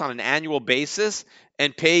assets on an annual basis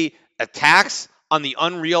and pay a tax on the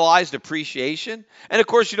unrealized appreciation. And of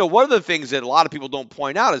course, one of the things that a lot of people don't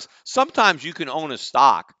point out is sometimes you can own a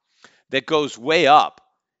stock that goes way up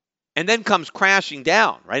and then comes crashing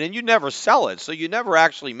down, right? And you never sell it, so you never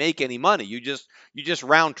actually make any money. You just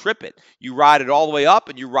round trip it. You ride it all the way up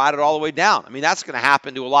and you ride it all the way down. I mean, that's going to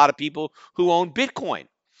happen to a lot of people who own Bitcoin.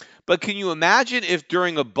 But can you imagine if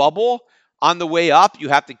during a bubble on the way up, you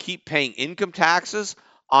have to keep paying income taxes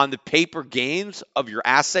on the paper gains of your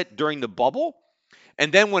asset during the bubble?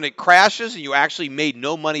 And then when it crashes and you actually made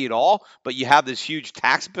no money at all, but you have this huge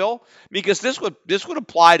tax bill, because this would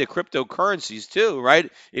apply to cryptocurrencies too,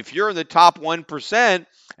 right? If you're in the top 1%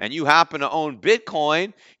 and you happen to own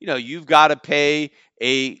Bitcoin, you've got to pay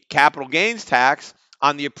a capital gains tax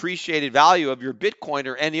on the appreciated value of your Bitcoin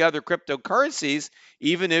or any other cryptocurrencies,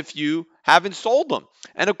 even if you haven't sold them.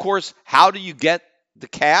 And of course, how do you get the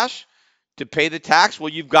cash to pay the tax? Well,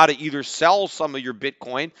 you've got to either sell some of your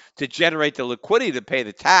Bitcoin to generate the liquidity to pay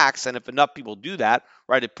the tax. And if enough people do that,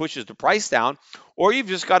 right, it pushes the price down, or you've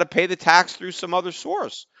just got to pay the tax through some other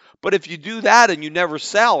source. But if you do that and you never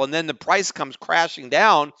sell and then the price comes crashing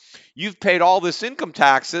down, you've paid all this income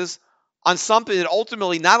taxes on something that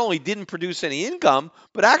ultimately not only didn't produce any income,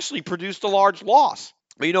 but actually produced a large loss.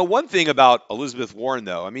 But one thing about Elizabeth Warren,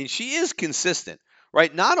 though, I mean, she is consistent,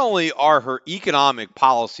 right? Not only are her economic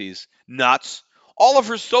policies nuts, all of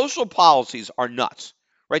her social policies are nuts,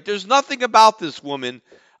 right? There's nothing about this woman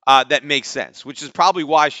that makes sense, which is probably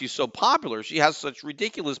why she's so popular. She has such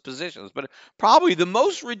ridiculous positions, but probably the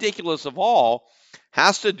most ridiculous of all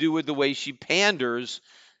has to do with the way she panders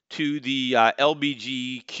to the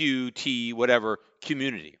LBGQT whatever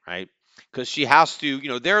community, right? Because she has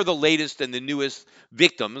to, they're the latest and the newest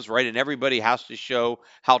victims, right? And everybody has to show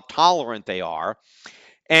how tolerant they are.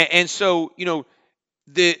 And so,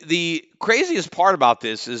 the craziest part about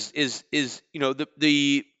this is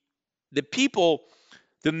the people,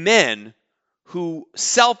 the men who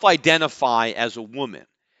self-identify as a woman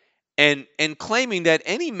and claiming that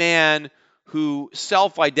any man who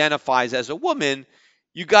self-identifies as a woman,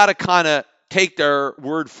 you got to kind of take their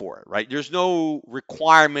word for it, right? There's no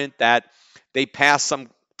requirement that they pass some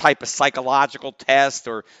type of psychological test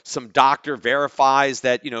or some doctor verifies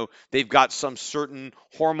that, they've got some certain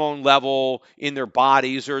hormone level in their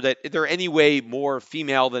bodies or that they're any way more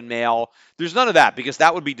female than male. There's none of that because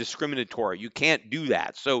that would be discriminatory. You can't do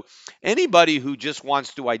that. So anybody who just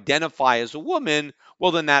wants to identify as a woman,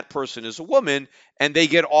 well, then that person is a woman and they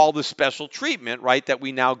get all the special treatment, right, that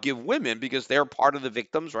we now give women because they're part of the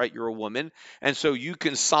victims, right? You're a woman. And so you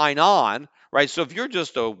can sign on, right? So if you're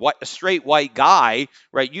just a straight white guy,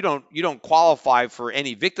 right, you don't qualify for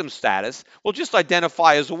any victim status. Well, just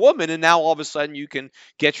identify as a woman, and now all of a sudden you can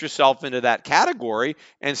get yourself into that category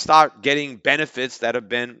and start getting benefits that have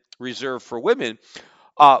been reserved for women.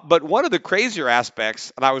 But one of the crazier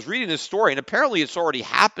aspects, and I was reading this story, and apparently it's already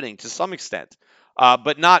happening to some extent,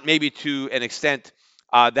 but not maybe to an extent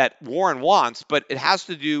that Warren wants, but it has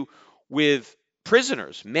to do with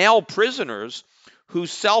prisoners, male prisoners who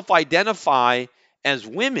self-identify as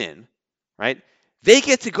women, right? They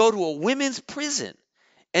get to go to a women's prison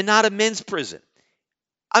and not a men's prison.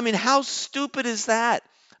 I mean, how stupid is that?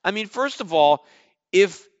 I mean, first of all,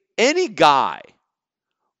 if any guy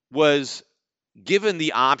was given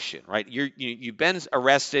the option, right? You've been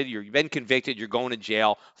arrested, you've been convicted, you're going to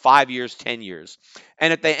jail 5 years, 10 years.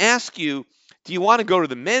 And if they ask you, do you want to go to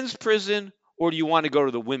the men's prison or do you want to go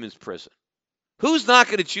to the women's prison? Who's not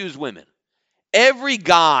going to choose women? Every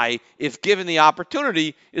guy, if given the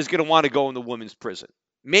opportunity, is going to want to go in the women's prison.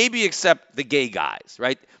 Maybe except the gay guys,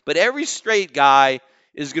 right? But every straight guy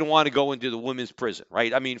is going to want to go into the women's prison,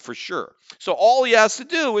 right? I mean, for sure. So all he has to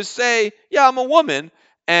do is say, yeah, I'm a woman,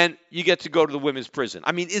 and you get to go to the women's prison.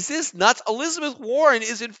 I mean, is this nuts? Elizabeth Warren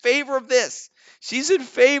is in favor of this. She's in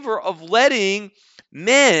favor of letting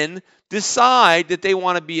men decide that they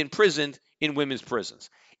want to be imprisoned in women's prisons.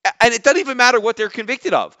 And it doesn't even matter what they're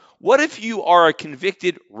convicted of. What if you are a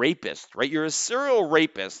convicted rapist, right? You're a serial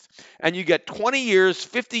rapist, and you get 20 years,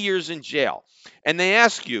 50 years in jail. And they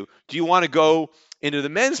ask you, do you want to go into the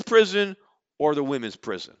men's prison or the women's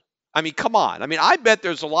prison? I mean, come on. I mean, I bet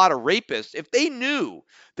there's a lot of rapists. If they knew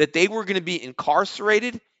that they were going to be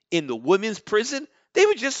incarcerated in the women's prison, they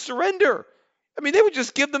would just surrender. I mean, they would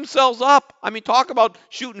just give themselves up. I mean, talk about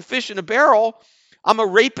shooting fish in a barrel. I'm a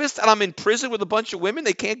rapist and I'm in prison with a bunch of women.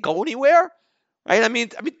 They can't go anywhere, right? I mean,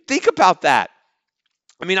 think about that.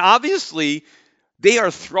 I mean, obviously, they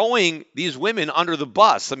are throwing these women under the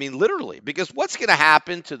bus. I mean, literally, because what's going to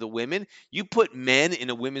happen to the women? You put men in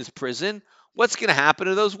a women's prison, what's going to happen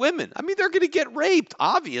to those women? I mean, they're going to get raped,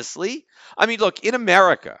 obviously. I mean, look, in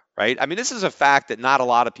America, right? I mean, this is a fact that not a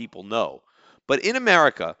lot of people know. But in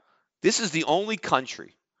America, this is the only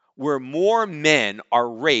country where more men are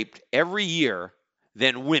raped every year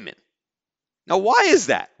than women. Now, why is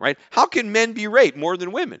that, right? How can men be raped more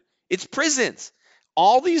than women? It's prisons.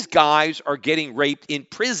 All these guys are getting raped in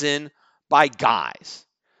prison by guys.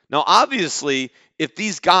 Now, obviously, if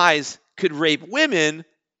these guys could rape women,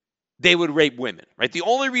 they would rape women, right? The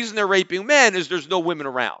only reason they're raping men is there's no women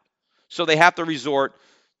around. So they have to resort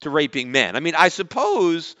to raping men. I mean, I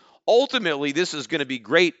suppose ultimately this is going to be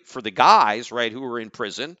great for the guys, right, who are in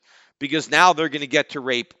prison, because now they're going to get to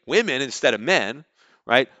rape women instead of men,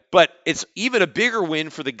 right? But it's even a bigger win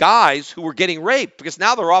for the guys who were getting raped, because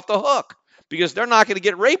now they're off the hook, because they're not going to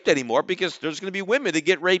get raped anymore, because there's going to be women that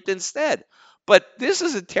get raped instead. But this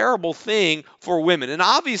is a terrible thing for women. And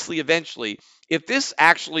obviously, eventually, if this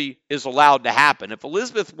actually is allowed to happen, if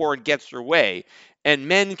Elizabeth Warren gets her way and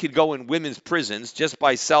men can go in women's prisons just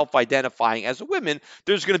by self-identifying as a woman,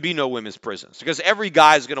 there's going to be no women's prisons, because every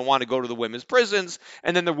guy is going to want to go to the women's prisons,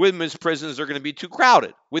 and then the women's prisons are going to be too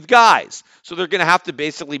crowded with guys. So they're going to have to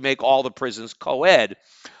basically make all the prisons co-ed,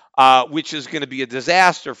 which is going to be a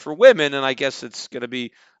disaster for women, and I guess it's going to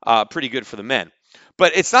be pretty good for the men.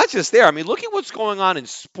 But it's not just there. I mean, look at what's going on in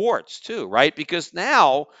sports too, right? Because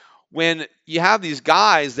now when you have these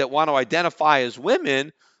guys that want to identify as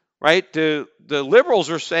women, right, the liberals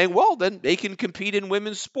are saying, well, then they can compete in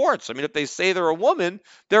women's sports. I mean, if they say they're a woman,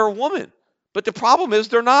 they're a woman. But the problem is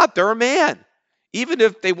they're not. They're a man. Even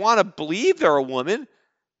if they want to believe they're a woman,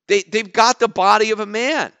 they've got the body of a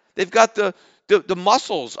man. They've got the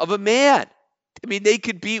muscles of a man. I mean, they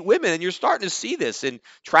could beat women, and you're starting to see this in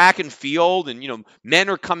track and field, and, men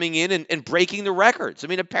are coming in and breaking the records. I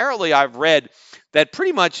mean, apparently I've read that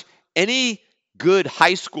pretty much any good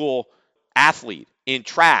high school athlete in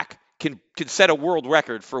track can set a world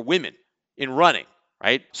record for women in running,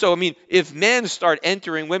 right? So, I mean, if men start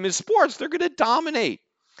entering women's sports, they're going to dominate.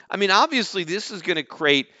 I mean, obviously, this is going to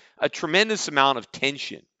create a tremendous amount of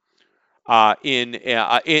tension in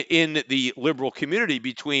the liberal community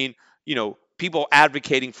between, people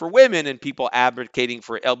advocating for women and people advocating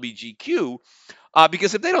for LGBTQ,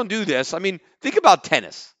 because if they don't do this, I mean, think about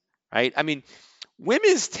tennis, right? I mean,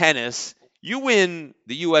 women's tennis, you win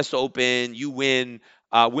the U.S. Open, you win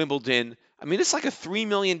Wimbledon. I mean, it's like a $3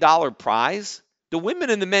 million prize. The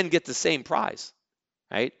women and the men get the same prize,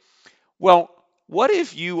 right? Well, what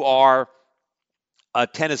if you are a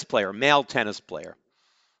tennis player, male tennis player,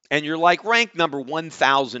 and you're like ranked number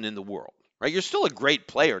 1,000 in the world? Right? You're still a great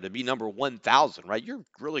player to be number 1,000, right? You're a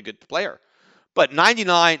really good player. But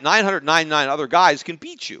 999 other guys can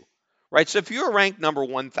beat you, right? So if you're ranked number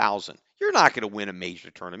 1,000, you're not going to win a major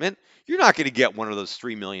tournament. You're not going to get one of those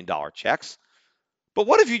 $3 million checks. But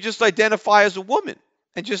what if you just identify as a woman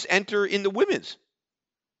and just enter in the women's?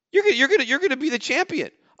 You're going to be the champion.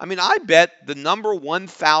 I mean, I bet the number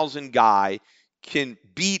 1,000 guy can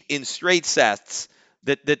beat in straight sets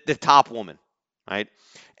the top woman, right?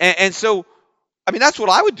 And so, I mean, that's what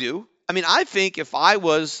I would do. I mean, I think if I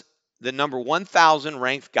was the number 1,000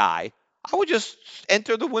 ranked guy, I would just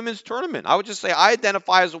enter the women's tournament. I would just say, I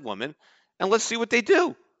identify as a woman, and let's see what they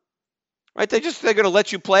do. Right? They're going to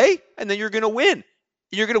let you play, and then you're going to win.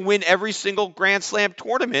 You're going to win every single Grand Slam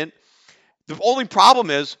tournament. The only problem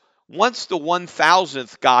is, once the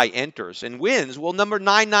 1,000th guy enters and wins, well, number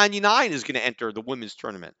 999 is going to enter the women's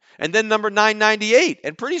tournament, and then number 998.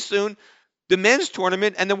 And pretty soon, the men's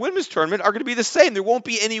tournament and the women's tournament are going to be the same. There won't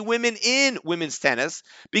be any women in women's tennis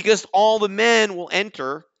because all the men will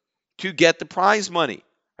enter to get the prize money.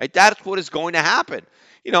 Right? That's what is going to happen.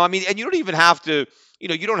 I mean, and you don't even have to,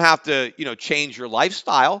 change your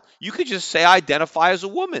lifestyle. You could just say, I identify as a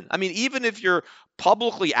woman. I mean, even if you're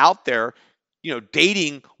publicly out there,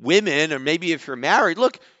 dating women, or maybe if you're married,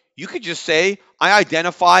 look, you could just say, I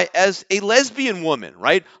identify as a lesbian woman,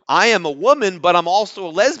 right? I am a woman, but I'm also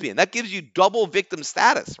a lesbian. That gives you double victim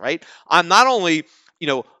status, right? I'm not only,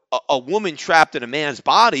 a woman trapped in a man's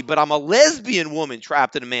body, but I'm a lesbian woman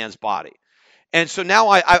trapped in a man's body. And so now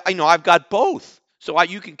I've got both. So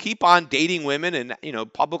you can keep on dating women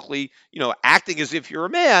and, publicly, acting as if you're a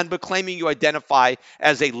man, but claiming you identify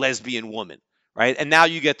as a lesbian woman, right? And now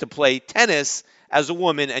you get to play tennis as a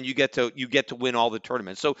woman, and you get to win all the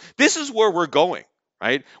tournaments. So this is where we're going,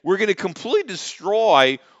 right? We're going to completely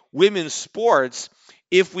destroy women's sports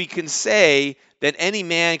if we can say that any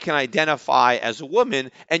man can identify as a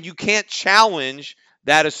woman, and you can't challenge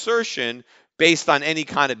that assertion based on any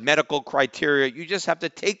kind of medical criteria. You just have to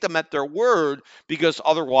take them at their word, because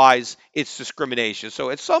otherwise it's discrimination. So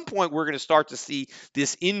at some point we're going to start to see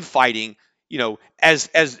this infighting, as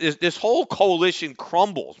this whole coalition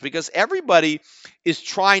crumbles, because everybody is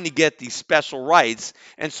trying to get these special rights,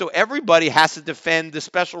 and so everybody has to defend the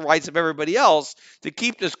special rights of everybody else to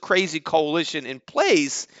keep this crazy coalition in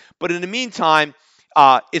place. But in the meantime,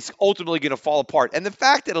 it's ultimately going to fall apart. And the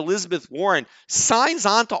fact that Elizabeth Warren signs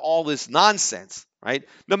on to all this nonsense, right?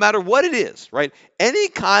 No matter what it is, right? Any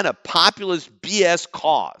kind of populist BS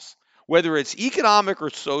cause, whether it's economic or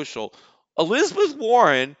social, Elizabeth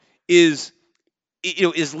Warren is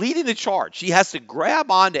leading the charge. She has to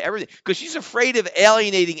grab onto everything because she's afraid of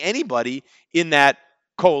alienating anybody in that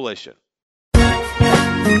coalition.